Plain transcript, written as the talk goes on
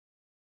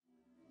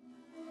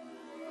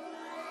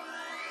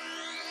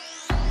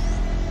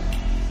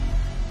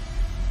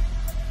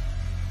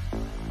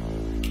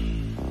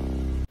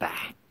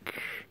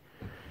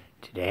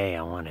Today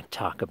I want to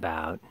talk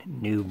about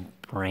new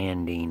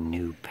branding,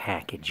 new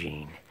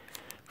packaging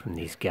from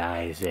these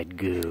guys at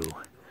GOO.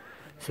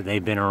 So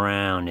they've been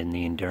around in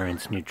the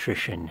endurance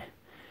nutrition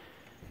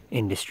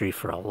industry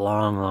for a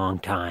long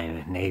time,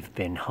 and they've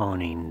been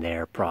honing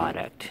their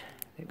product.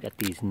 They've got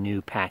these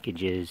new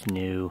packages,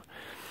 new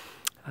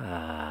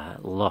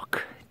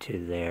look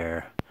to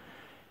their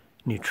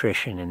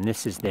nutrition, and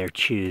this is their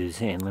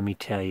chews. And let me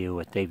tell you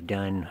what they've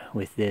done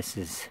with this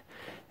is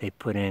they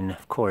put in,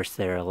 of course,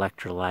 their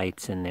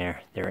electrolytes and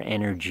their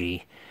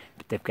energy,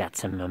 but they've got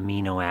some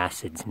amino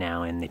acids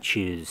now in the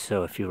chews.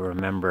 So if you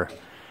remember,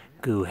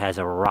 GOO has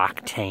a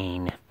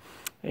Roctane,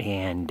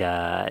 and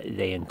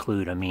they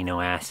include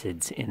amino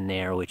acids in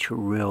there, which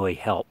really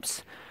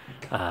helps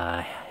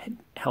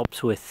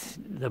with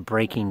the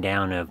breaking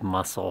down of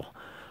muscle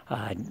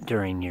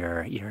during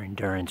your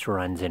endurance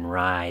runs and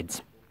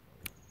rides.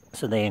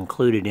 So they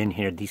included in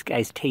here, these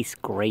guys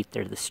taste great.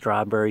 They're the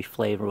strawberry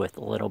flavor with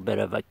a little bit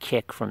of a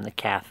kick from the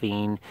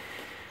caffeine.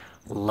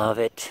 Love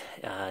it.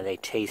 They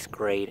taste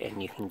great,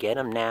 and you can get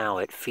them now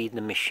at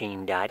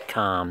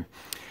feedthemachine.com.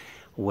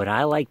 What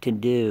I like to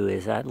do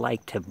is I'd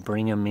like to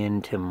bring them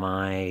into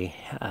my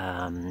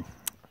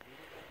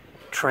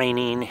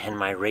training and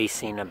my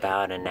racing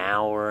about an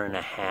hour and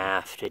a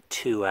half to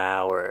 2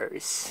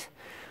 hours.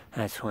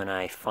 That's when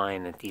I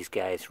find that these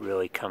guys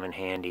really come in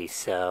handy.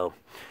 So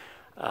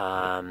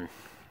I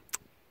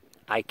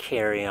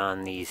carry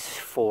on these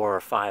 4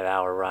 or 5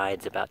 hour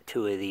rides, about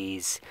 2 of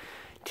these.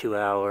 2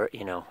 hours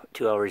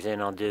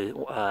in, I'll do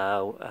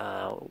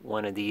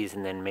one of these,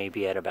 and then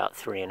maybe at about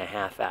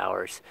 3.5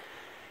 hours.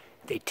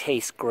 They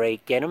taste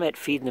great. Get them at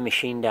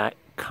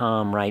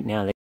feedthemachine.com right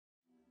now.